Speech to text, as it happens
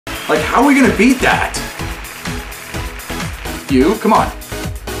Like, how are we gonna beat that? You, come on.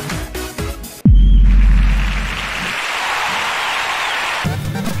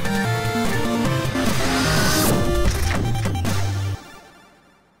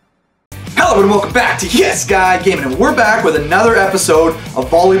 Hello and welcome back to Yes Guy Gaming, and we're back with another episode of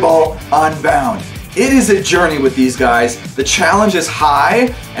Volleyball Unbound. It is a journey with these guys. The challenge is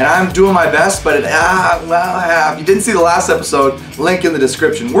high, and I'm doing my best, but if you didn't see the last episode, link in the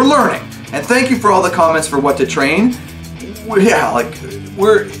description. We're learning, and thank you for all the comments for what to train.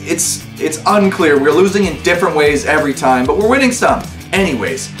 It's unclear. We're losing in different ways every time, but we're winning some.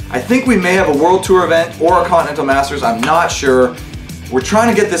 Anyways, I think we may have a World Tour event or a Continental Masters. I'm not sure. We're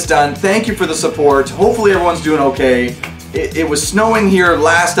trying to get this done. Thank you for the support. Hopefully everyone's doing okay. It was snowing here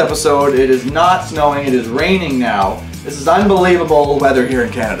last episode. It is not snowing. It is raining now. This is unbelievable weather here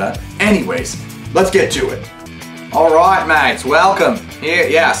in Canada. Anyways, let's get to it. All right, mates, welcome.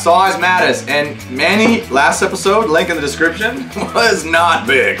 Yeah, size matters. And Manny, last episode, link in the description, was not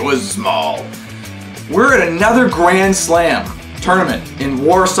big, it was small. We're at another Grand Slam tournament in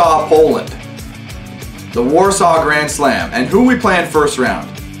Warsaw, Poland. The Warsaw Grand Slam. And who we playing first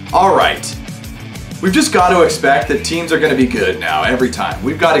round? All right. We've just got to expect that teams are going to be good now every time.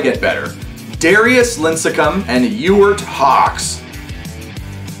 We've got to get better. Darius Lincecum and Ewart Hawks.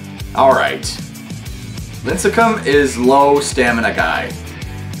 All right. Lincecum is low stamina guy.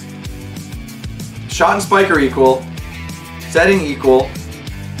 Shot and spike are equal. Setting equal.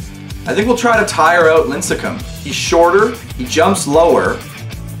 I think we'll try to tire out Lincecum. He's shorter. He jumps lower.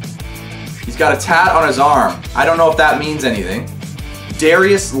 He's got a tat on his arm. I don't know if that means anything.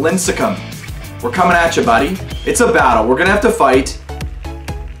 Darius Lincecum. We're coming at you, buddy. It's a battle. We're gonna have to fight.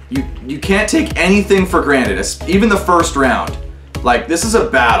 You can't take anything for granted, even the first round. Like, this is a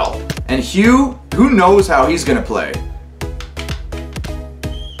battle. And Hugh, who knows how he's gonna play?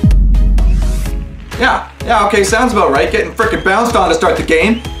 Yeah, okay, sounds about right. Getting frickin' bounced on to start the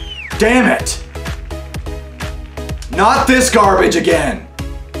game. Damn it. Not this garbage again.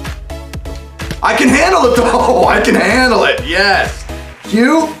 I can handle it though, I can handle it, yes.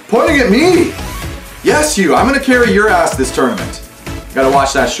 Hugh, pointing at me. Yes, Hugh, I'm gonna carry your ass this tournament. Gotta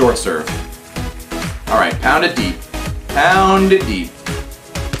watch that short serve. All right, pound it deep. Pound it deep.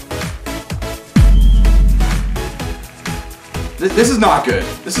 This is not good.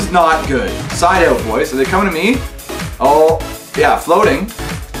 This is not good. Side out, boys. Are they coming to me? Oh, yeah, floating.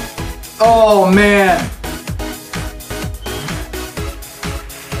 Oh, man.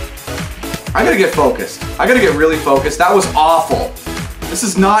 I gotta get focused. I gotta get really focused. That was awful. This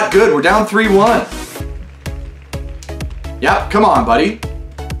is not good. We're down 3-1. Yep, come on, buddy.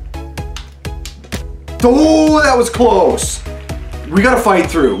 Oh, that was close. We gotta fight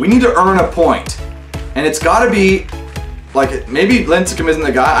through. We need to earn a point. And it's gotta be, like, maybe Lincecum isn't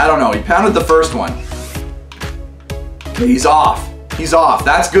the guy. I don't know. He pounded the first one. Okay, he's off. He's off.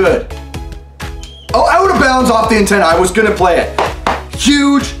 That's good. Oh, out of bounds off the antenna. I was gonna play it.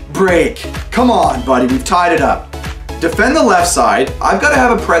 Huge break. Come on, buddy. We've tied it up. Defend the left side. I've got to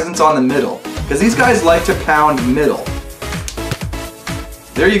have a presence on the middle because these guys like to pound middle.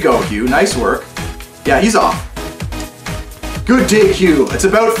 There you go, Hugh. Nice work. Yeah, he's off. Good dig, Hugh. It's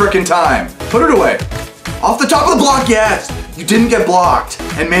about frickin' time. Put it away. Off the top of the block, yes. You didn't get blocked.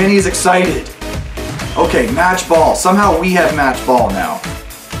 And Manny is excited. Okay, match ball. Somehow we have match ball now.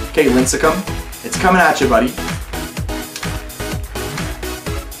 Okay, Lincecum. It's coming at you, buddy.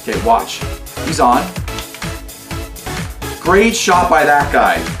 Okay, watch. He's on. Great shot by that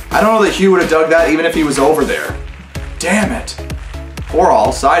guy. I don't know that Hugh would have dug that even if he was over there. Damn it.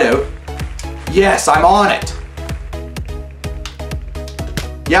 4-all, side out. Yes, I'm on it.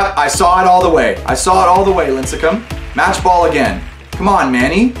 Yep, I saw it all the way. I saw it all the way, Lincecum. Match ball again. Come on,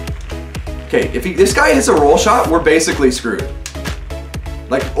 Manny. Okay, if this guy hits a roll shot, we're basically screwed.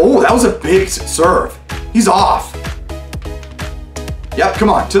 Like, oh, that was a big serve. He's off. Yep, come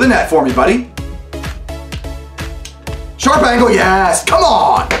on, to the net for me, buddy. Sharp angle, yes, come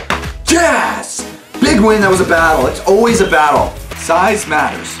on. Yes, big win, that was a battle. It's always a battle. Size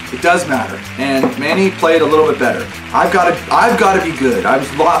matters, it does matter. And Manny played a little bit better. I've got to be good.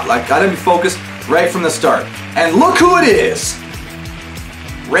 I've got to be focused right from the start. And look who it is.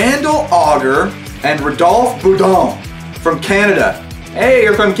 Randall Auger and Rodolphe Boudon from Canada. Hey,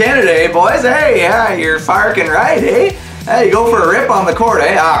 you're from Canada, eh, boys? Hey, yeah, you're farking right, eh? Hey, you go for a rip on the court,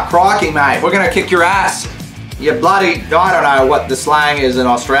 eh? Ah, crocky, mate. We're gonna kick your ass. You bloody... I don't know what the slang is in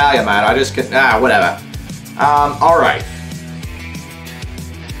Australia, man. I just... whatever. Alright.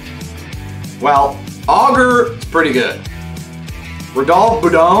 Well, Auger is pretty good. Rodolphe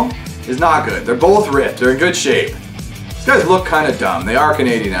Boudon is not good. They're both ripped. They're in good shape. These guys look kind of dumb. They are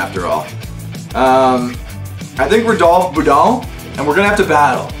Canadian after all. I think Rodolphe Boudon, and we're gonna have to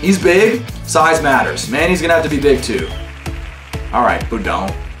battle. He's big, size matters. Manny's gonna have to be big too. All right,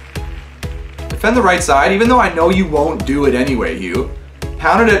 Boudon. Defend the right side, even though I know you won't do it anyway, Hugh.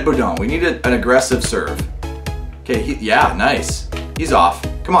 Pound it at Boudon. We need an aggressive serve. Okay, yeah, nice. He's off.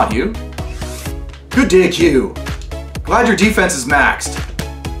 Come on, Hugh. Good dig, Hugh. Glad your defense is maxed.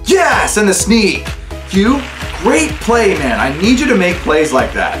 Yes, and the sneak. Hugh, great play, man. I need you to make plays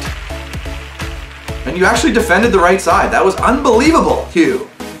like that. And you actually defended the right side. That was unbelievable, Hugh.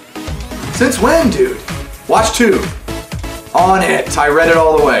 Since when, dude? Watch 2. On it. I read it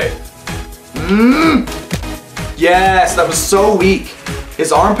all the way. Yes, that was so weak.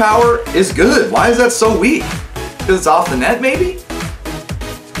 His arm power is good. Why is that so weak? Because it's off the net, maybe?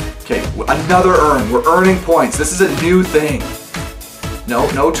 Okay, another earn. We're earning points. This is a new thing. No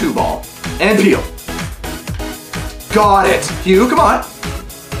 2-ball. And peel. Got it. Hugh, come on.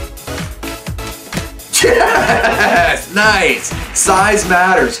 Yes! Nice! Size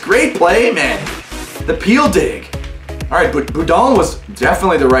matters. Great play, man. The peel dig. All right, but Boudon was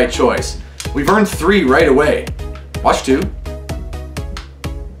definitely the right choice. We've earned 3 right away. Watch 2.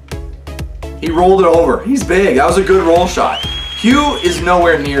 He rolled it over. He's big. That was a good roll shot. Hugh is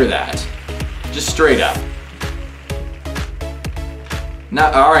nowhere near that. Just straight up.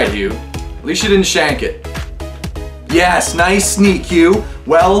 All right, Hugh. At least you didn't shank it. Yes, nice sneak, Hugh.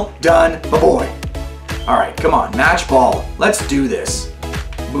 Well done, my boy. All right, come on, match ball. Let's do this.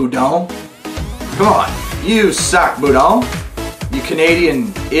 Boudon. Come on. You suck, Boudon. You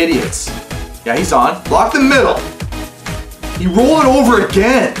Canadian idiots. Yeah, he's on. Block the middle. He rolled it over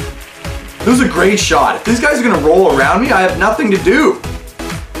again. This was a great shot. If these guys are gonna roll around me, I have nothing to do.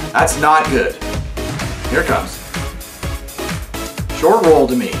 That's not good. Here it comes. Short roll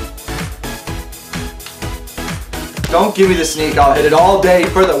to me. Don't give me the sneak. I'll hit it all day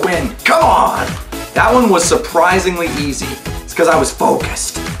for the win. Come on. That one was surprisingly easy. It's because I was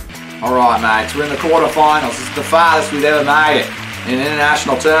focused. All right, mates. We're in the quarterfinals. It's the farthest we've ever made it in an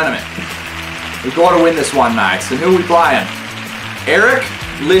international tournament. We've got to win this one, mates. And who are we playing? Eric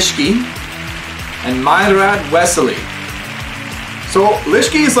Lischke and Meinrad Wesley. So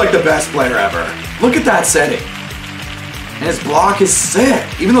Lischke is like the best player ever. Look at that setting. And his block is sick,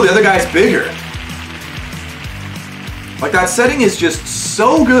 even though the other guy's bigger. Like, that setting is just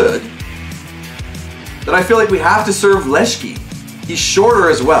so good that I feel like we have to serve Lischke. He's shorter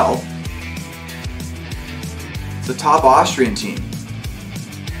as well. It's a top Austrian team.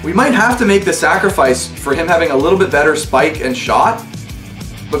 We might have to make the sacrifice for him having a little bit better spike and shot,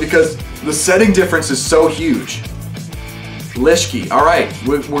 but because the setting difference is so huge. Lischke, all right,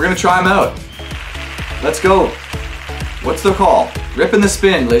 we're gonna try him out. Let's go. What's the call? Ripping the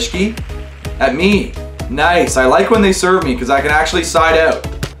spin, Lischke. At me. Nice, I like when they serve me because I can actually side out.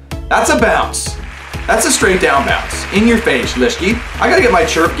 That's a bounce. That's a straight down bounce. In your face, Lischke. I gotta get my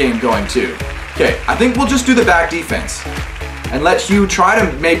chirp game going too. Okay, I think we'll just do the back defense and let Hugh try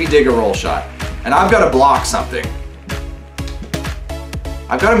to maybe dig a roll shot. And I've got to block something.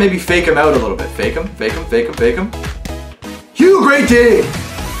 I've got to maybe fake him out a little bit. Fake him, fake him, fake him, fake him. Hugh, great dig.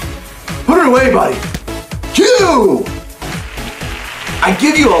 Put it away, buddy. Hugh! I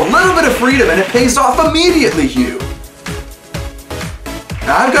give you a little bit of freedom and it pays off immediately, Hugh.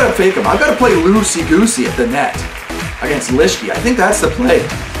 Now I've got to fake him. I've got to play loosey-goosey at the net against Lischke. I think that's the play.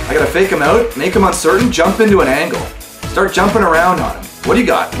 I got to fake him out, make him uncertain, jump into an angle. Start jumping around on him. What do you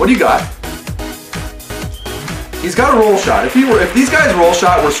got? What do you got? He's got a roll shot. If these guys roll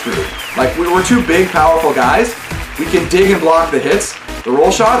shot, we're screwed. Like, we're two big, powerful guys. We can dig and block the hits. The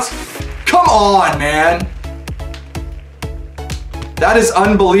roll shots? Come on, man. That is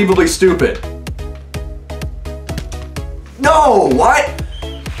unbelievably stupid. No, what?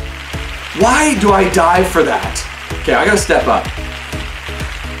 Why do I dive for that? Okay, I gotta step up.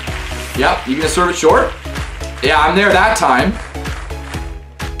 Yep, you gonna serve it short? Yeah, I'm there that time.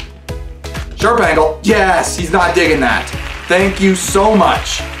 Sharp angle. Yes, he's not digging that. Thank you so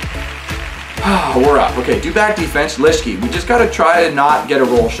much. We're up. Okay, do back defense, Lischke. We just gotta try to not get a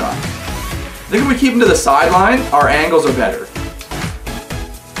roll shot. I think if we keep him to the sideline, our angles are better.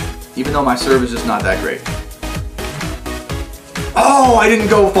 Even though my serve is just not that great. Oh, I didn't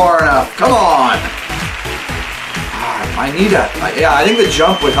go far enough. Come on. I need a, yeah, I think the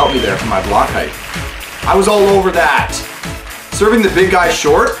jump would help me there for my block height. I was all over that. Serving the big guy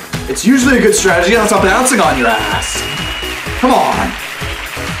short, it's usually a good strategy unless I'm bouncing on your ass. Come on.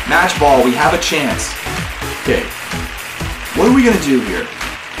 Match ball, we have a chance. Okay, what are we gonna do here?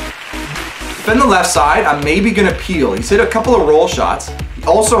 Defend the left side, I'm maybe gonna peel. He's hit a couple of roll shots. He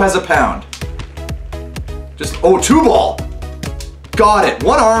also has a pound. Just, oh, 2-ball. Got it.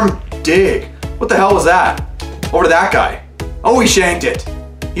 One arm dig. What the hell was that? Over to that guy. Oh, he shanked it.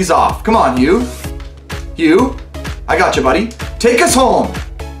 He's off. Come on, Hugh. Hugh, I got you, buddy. Take us home.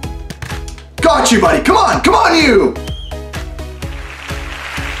 Got you, buddy. Come on, Hugh.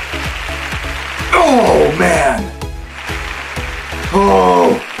 Oh, man.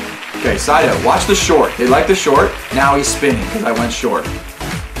 Oh. Okay, side out. Watch the short. They like the short. Now he's spinning because I went short.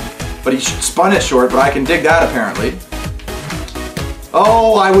 But he spun it short, but I can dig that apparently.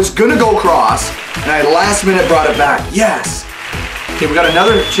 Oh, I was gonna go cross, and I last minute brought it back. Yes. Okay, we got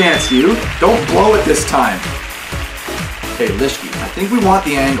another chance, Hugh. Don't blow it this time. Okay, Lishke. I think we want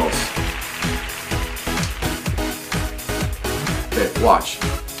the angles. Okay, watch.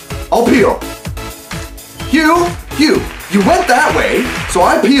 I'll peel. Hugh, you went that way, so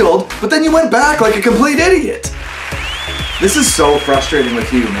I peeled, but then you went back like a complete idiot. This is so frustrating with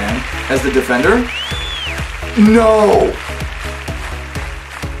Hugh, man. As the defender. No.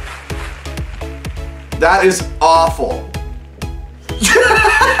 That is awful.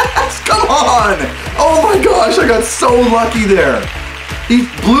 Yes! Come on! Oh my gosh, I got so lucky there. He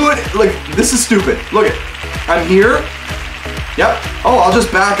blew it, like, this is stupid. Look it. I'm here. Yep. Oh, I'll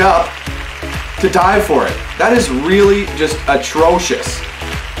just back up to dive for it. That is really just atrocious.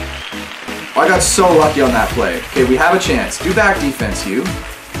 I got so lucky on that play. Okay, we have a chance. Do back defense, Hugh.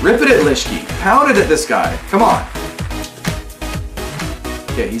 Rip it at Lishke. Pound it at this guy. Come on.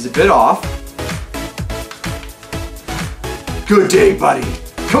 Okay, he's a bit off. Good dig, buddy.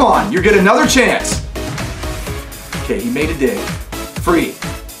 Come on, you get another chance. Okay, he made a dig. Free.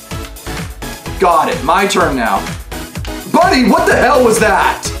 Got it. My turn now. Buddy, what the hell was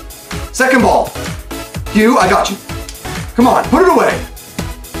that? Second ball. Hugh, I got you. Come on, put it away.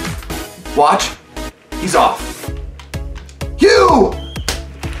 Watch. He's off. Hugh!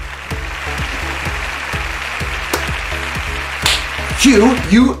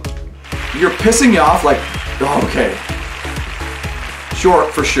 Hugh, you're pissing me off like, oh, okay.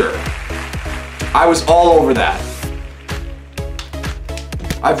 Short for sure. I was all over that.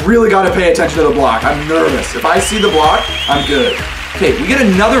 I've really got to pay attention to the block. I'm nervous. If I see the block, I'm good. Okay, we get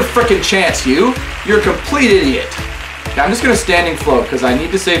another frickin' chance, Hugh. You're a complete idiot. Okay, I'm just gonna standing float because I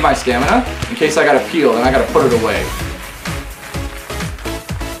need to save my stamina in case I gotta peel and I gotta put it away.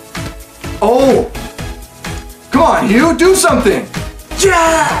 Oh! Come on, Hugh, do something!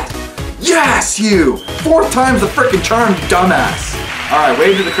 Yeah! Yes, Hugh! 4th time's the frickin' charm, dumbass. Alright,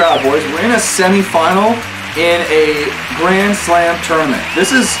 wave to the crowd, boys. We're in a semi-final in a Grand Slam tournament.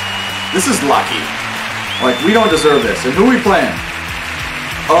 This is lucky. Like, we don't deserve this. And who are we playing?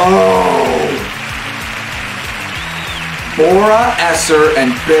 Oh! Bora, Esser,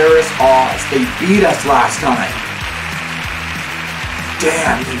 and Barris Oz. They beat us last time.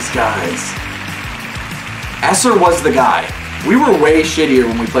 Damn, these guys. Esser was the guy. We were way shittier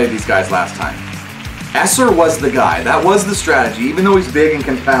when we played these guys last time. Esser was the guy. That was the strategy, even though he's big and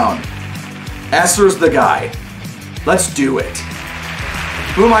can pound. Esser's the guy. Let's do it.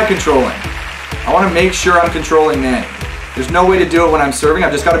 Who am I controlling? I want to make sure I'm controlling Manny. There's no way to do it when I'm serving.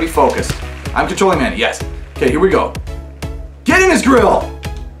 I've just got to be focused. I'm controlling Manny, yes. Okay, here we go. Get in his grill!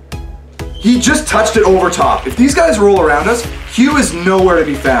 He just touched it over top. If these guys roll around us, Hugh is nowhere to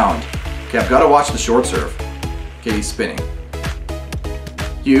be found. Okay, I've got to watch the short serve. Okay, he's spinning.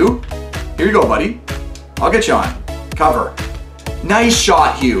 Hugh, here you go, buddy. I'll get you on. Cover. Nice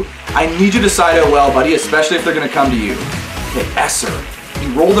shot, Hugh. I need you to side out well, buddy, especially if they're going to come to you. Okay, Esser. He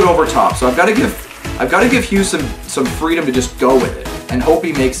rolled it over top, so I've got to give Hugh some freedom to just go with it and hope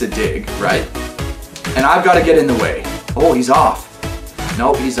he makes a dig, right? And I've got to get in the way. Oh, he's off.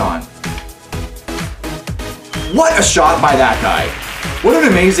 Nope, he's on. What a shot by that guy. What an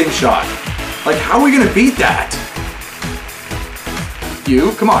amazing shot. Like, how are we going to beat that?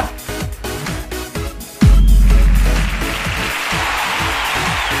 Hugh, come on.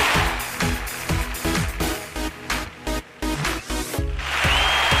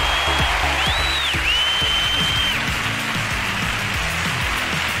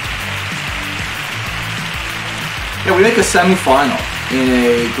 Yeah, we make a semi-final in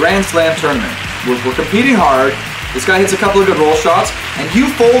a Grand Slam tournament. We're competing hard. This guy hits a couple of good roll shots, and Hugh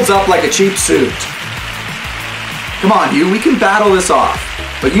folds up like a cheap suit. Come on, Hugh, we can battle this off.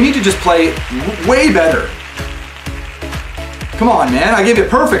 But you need to just play way better. Come on, man, I gave you a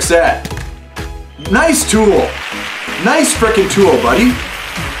perfect set. Nice tool. Nice frickin' tool, buddy.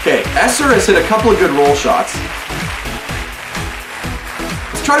 Okay, Esser has hit a couple of good roll shots.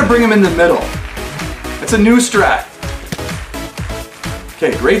 Let's try to bring him in the middle. It's a new strat.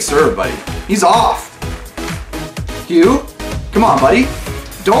 Okay, great serve, buddy. He's off. Hugh, come on, buddy.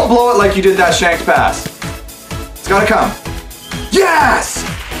 Don't blow it like you did that shanked pass. gotta come. Yes!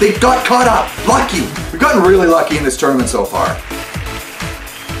 They got caught up. Lucky. We've gotten really lucky in this tournament so far.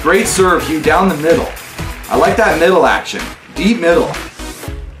 Great serve, Hugh, down the middle. I like that middle action. Deep middle.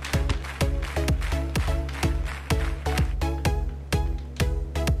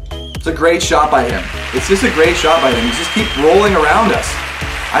 It's a great shot by him. It's just a great shot by him. He just keeps rolling around us.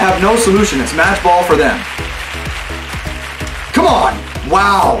 I have no solution. It's match ball for them. Come on.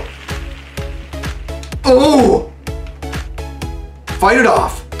 Wow. Oh. Fight it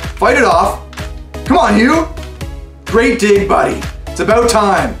off. Fight it off. Come on, Hugh. Great dig, buddy. It's about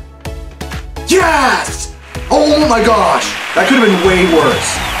time. Yes! Oh my gosh. That could have been way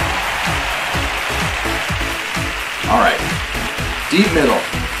worse. All right. Deep middle.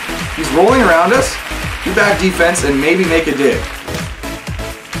 He's rolling around us. Do back defense and maybe make a dig.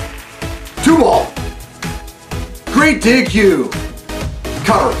 2-ball. Great dig, Hugh.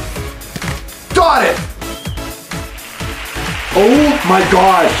 Cover. Got it. Oh my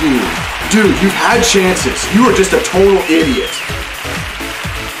God, Hugh. Dude, you've had chances. You are just a total idiot.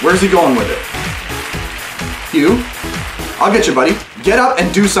 Where's he going with it? Hugh, I'll get you, buddy. Get up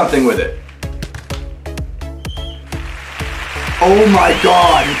and do something with it. Oh my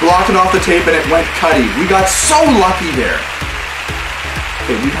God, he blocked it off the tape and it went cutty. We got so lucky there.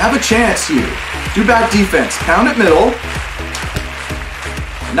 Okay, we have a chance, Hugh. Do back defense, pound it middle.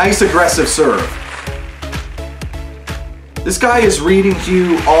 Nice aggressive serve. This guy is reading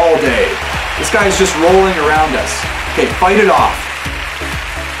Hugh all day. This guy is just rolling around us. Okay, fight it off.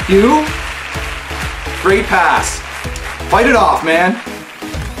 Hugh, great pass. Fight it off, man.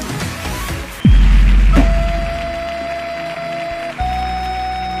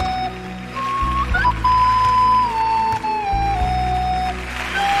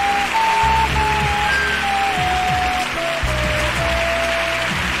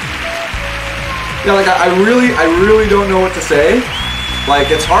 Yeah, like I really don't know what to say. Like,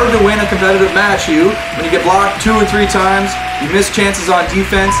 it's hard to win a competitive match, Hugh, when you get blocked 2 or 3 times, you miss chances on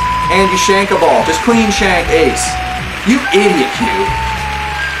defense, and you shank a ball. Just clean shank ace. You idiot, Hugh.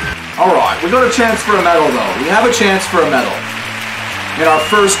 Alright, we got a chance for a medal though. We have a chance for a medal. In our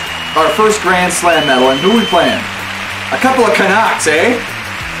first Grand Slam medal, and who are we playing? A couple of Canucks, eh?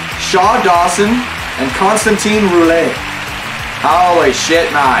 Shaw Dawson and Constantine Roulet. Holy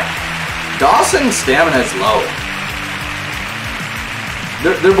shit, mate. Dawson's stamina is low.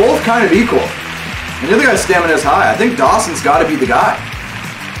 They're both kind of equal. And the other guy's stamina is high. I think Dawson's got to be the guy.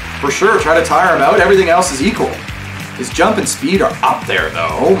 For sure, try to tire him out. Everything else is equal. His jump and speed are up there, though.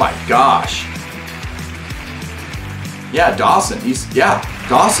 Oh my gosh. Yeah, Dawson.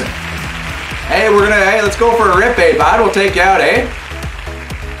 Dawson. Hey, let's go for a rip, eh, bud? We'll take you out, eh?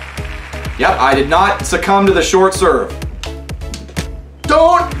 Yep, I did not succumb to the short serve.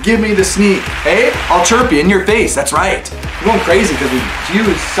 Don't give me the sneak, eh? I'll chirp you in your face, that's right. I'm going crazy because Hugh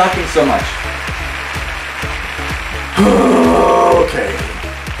is sucking so much. Okay.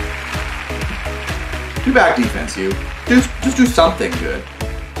 Do back defense, Hugh. Just do something good.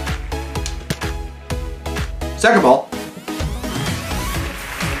 Second ball.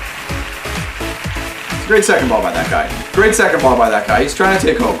 It's a great second ball by that guy. Great second ball by that guy. He's trying to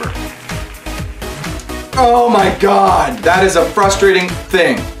take over. Oh my God, that is a frustrating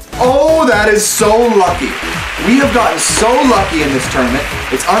thing. Oh, that is so lucky. We have gotten so lucky in this tournament.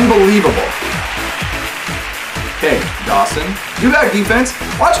 It's unbelievable. Okay, Dawson, do back defense.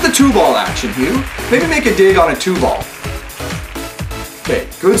 Watch the 2-ball action, Hugh. Maybe make a dig on a 2-ball. Okay,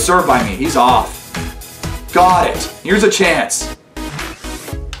 good serve by me. He's off. Got it. Here's a chance.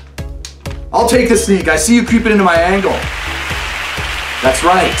 I'll take the sneak. I see you creeping into my angle. That's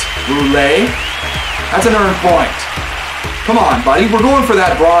right. Roulet. That's an earned point. Come on, buddy. We're going for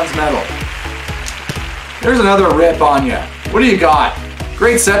that bronze medal. There's another rip on you. What do you got?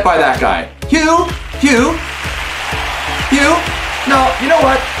 Great set by that guy. Hugh? Hugh? Hugh? No, you know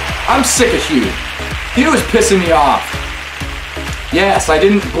what? I'm sick of Hugh. Hugh is pissing me off. Yes, I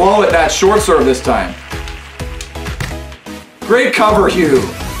didn't blow at that short serve this time. Great cover, Hugh.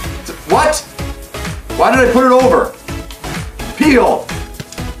 What? Why did I put it over? Peel.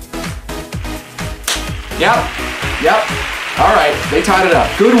 Yep. All right, they tied it up.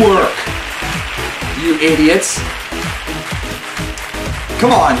 Good work, you idiots.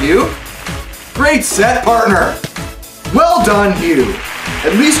 Come on, Hugh. Great set, partner. Well done, Hugh.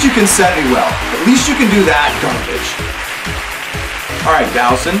 At least you can set me well. At least you can do that garbage. All right,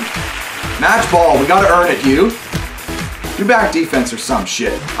 Dawson. Match ball. We got to earn it, Hugh. Do back defense or some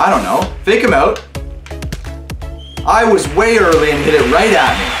shit. I don't know. Fake him out. I was way early and hit it right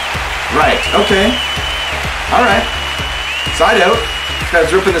at me. Right, okay. All right. Side out. This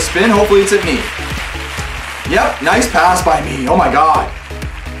guy's ripping the spin. Hopefully it's at me. Yep, nice pass by me. Oh my God.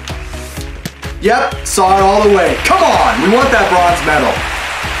 Yep, saw it all the way. Come on, we want that bronze medal.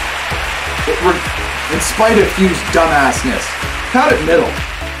 In spite of Hugh's dumbassness. Count it middle.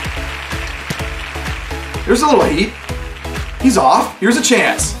 There's a little heat. He's off. Here's a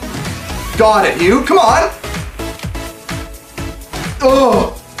chance. Got it, Hugh. Come on.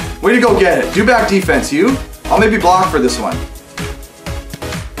 Oh, way to go get it. Do back defense, Hugh. I'll maybe block for this one.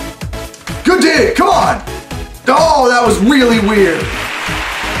 Good dig. Come on. Oh, that was really weird.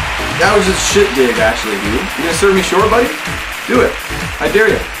 That was just shit dig, actually, Hugh. You gonna serve me short, buddy? Do it. I dare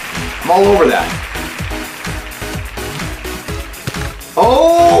you. I'm all over that.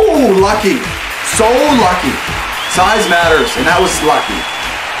 Oh, lucky. So lucky. Size matters, and that was lucky.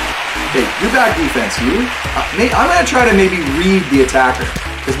 Okay, do back defense, Hugh. I'm gonna try to maybe read the attacker,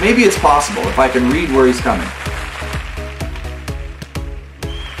 because maybe it's possible if I can read where he's coming.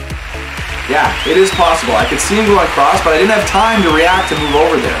 Yeah, it is possible. I could see him going across, but I didn't have time to react to move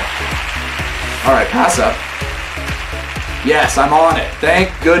over there. All right, pass up. Yes, I'm on it.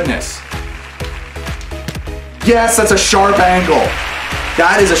 Thank goodness. Yes, that's a sharp angle.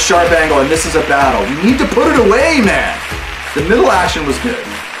 That is a sharp angle, and this is a battle. You need to put it away, man. The middle action was good.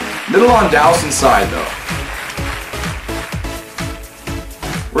 Middle on Dowson's side, though.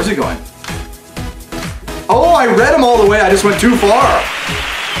 Where's he going? Oh, I read him all the way. I just went too far.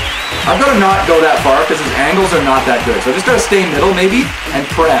 I've got to not go that far because his angles are not that good. So I just got to stay middle, maybe, and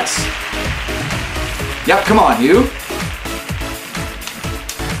press. Yep, come on, you.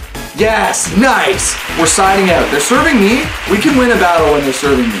 Yes, nice. We're siding out. They're serving me. We can win a battle when they're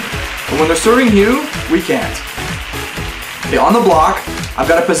serving me. But when they're serving you, we can't. Okay, on the block, I've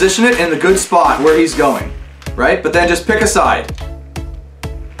got to position it in the good spot where he's going, right? But then just pick a side.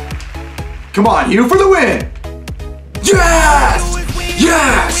 Come on, you for the win. Yes!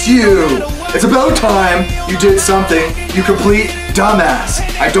 Yes, you! It's about time you did something, you complete dumbass.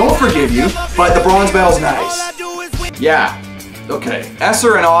 I don't forgive you, but the bronze medal's nice. Yeah. Okay,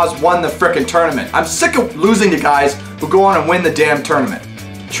 Esser and Oz won the frickin' tournament. I'm sick of losing to guys who go on and win the damn tournament.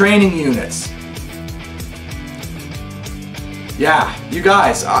 Training units. Yeah, you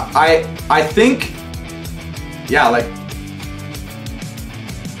guys, I think, yeah, like,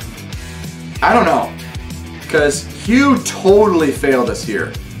 I don't know, because Hugh totally failed us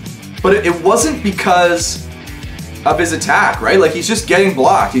here. But it wasn't because of his attack, right? Like, he's just getting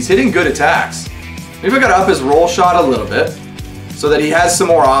blocked. He's hitting good attacks. Maybe I gotta up his roll shot a little bit so that he has some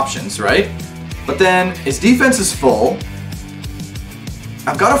more options, right? But then his defense is full.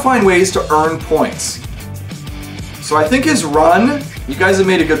 I've got to find ways to earn points. So I think his run, you guys have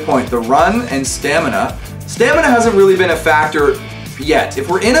made a good point. The run and stamina. Stamina hasn't really been a factor yet. If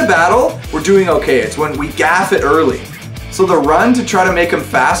we're in a battle, we're doing okay. It's when we gaff it early. So the run to try to make him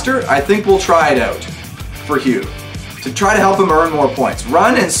faster, I think we'll try it out for Hugh. To try to help him earn more points.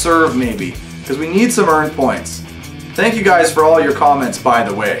 Run and serve maybe, because we need some earned points. Thank you guys for all your comments, by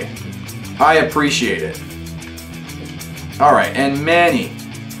the way. I appreciate it. All right, and Manny.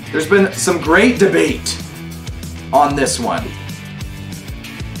 There's been some great debate on this one.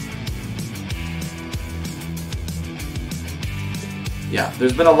 Yeah,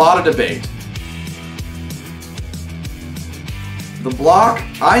 there's been a lot of debate. The block,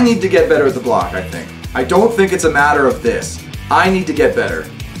 I need to get better at the block, I think. I don't think it's a matter of this. I need to get better.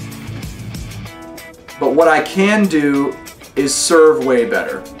 But what I can do is serve way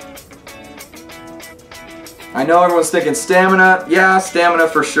better. I know everyone's thinking stamina. Yeah, stamina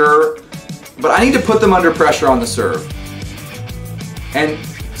for sure. But I need to put them under pressure on the serve. And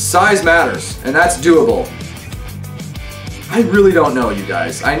size matters, and that's doable. I really don't know, you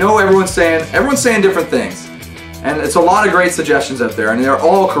guys. I know everyone's saying different things. And it's a lot of great suggestions out there, and they're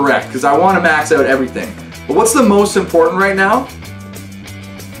all correct, because I want to max out everything. But what's the most important right now?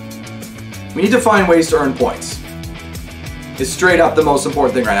 We need to find ways to earn points. It's straight up the most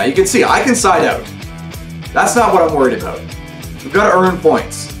important thing right now. You can see, I can side out. That's not what I'm worried about. We've got to earn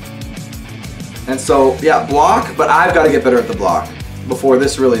points. And so, yeah, block, but I've got to get better at the block before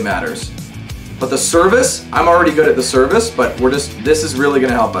this really matters. But the service, I'm already good at the service, but this is really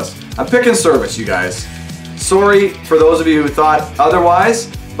going to help us. I'm picking service, you guys. Sorry for those of you who thought otherwise,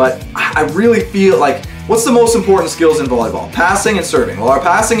 but I really feel like, what's the most important skills in volleyball? Passing and serving. Well, our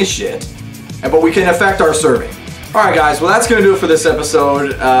passing is shit, but we can affect our serving. All right, guys, well, that's going to do it for this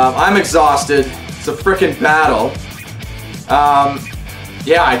episode. I'm exhausted. It's a frickin' battle.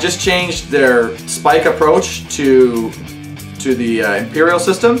 Yeah, I just changed their spike approach to the Imperial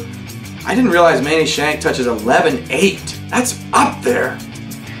system. I didn't realize Manny Shank touches 11-8. That's up there.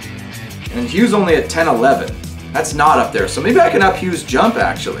 And Hugh's only at 10-11. That's not up there. So maybe I can up Hugh's jump,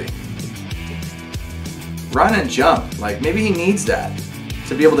 actually. run and jump. Like, maybe he needs that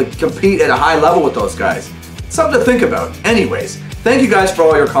to be able to compete at a high level with those guys. Something to think about. Anyways, thank you guys for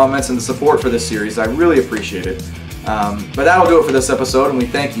all your comments and the support for this series. I really appreciate it. But that'll do it for this episode, and we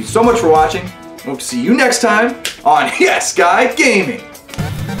thank you so much for watching. Hope to see you next time on Yes Guy Gaming.